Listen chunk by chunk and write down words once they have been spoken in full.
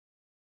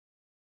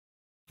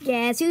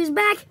Guess who's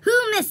back? Who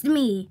missed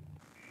me?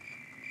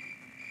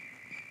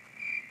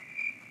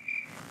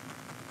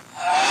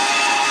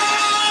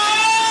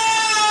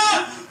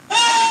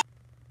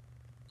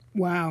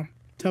 Wow,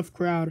 tough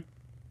crowd.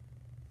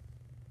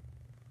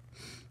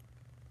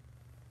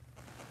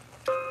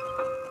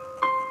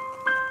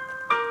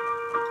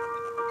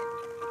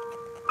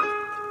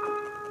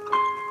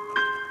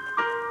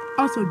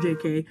 Also,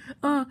 JK,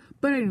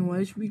 but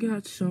anyways, we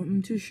got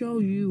something to show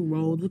you.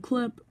 Roll the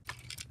clip.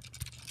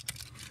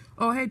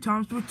 Oh, hey,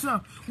 Thomas, what's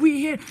up?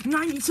 We hit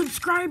 90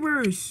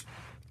 subscribers!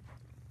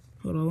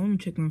 Hold on, let me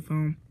check my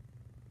phone.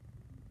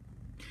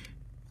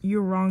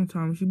 You're wrong,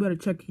 Thomas. You better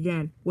check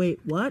again. Wait,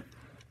 what?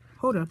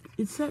 Hold up,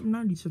 it said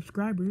 90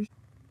 subscribers.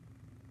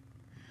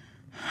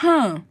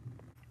 Huh.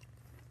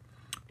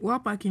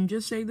 Well, I can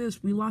just say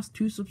this. We lost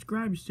 2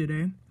 subscribers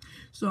today.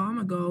 So I'm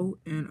gonna go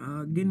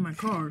and get in my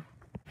car.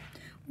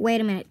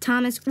 Wait a minute,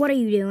 Thomas, what are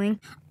you doing?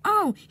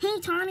 Oh, hey,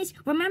 Thomas,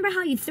 remember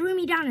how you threw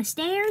me down the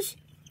stairs?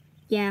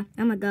 Yeah,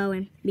 I'm gonna go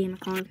and be in the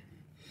car.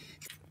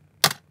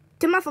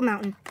 To Muffle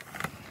Mountain.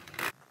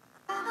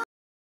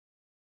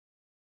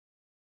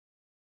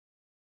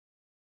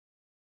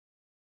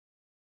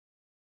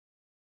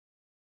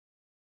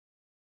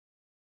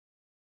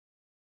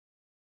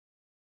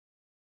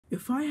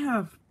 If I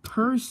have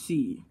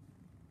Percy,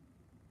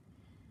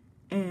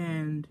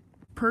 and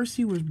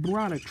Percy was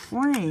brought a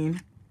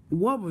train,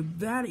 what would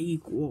that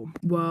equal?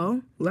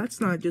 Well,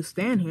 let's not just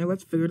stand here,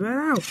 let's figure that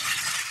out.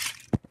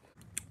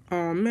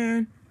 Oh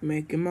man,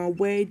 making my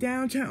way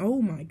downtown. Oh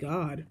my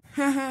god.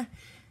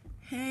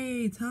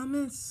 Hey,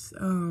 Thomas,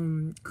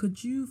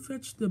 could you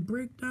fetch the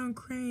breakdown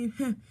crane?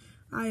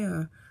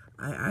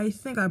 I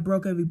think I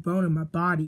broke every bone in my body.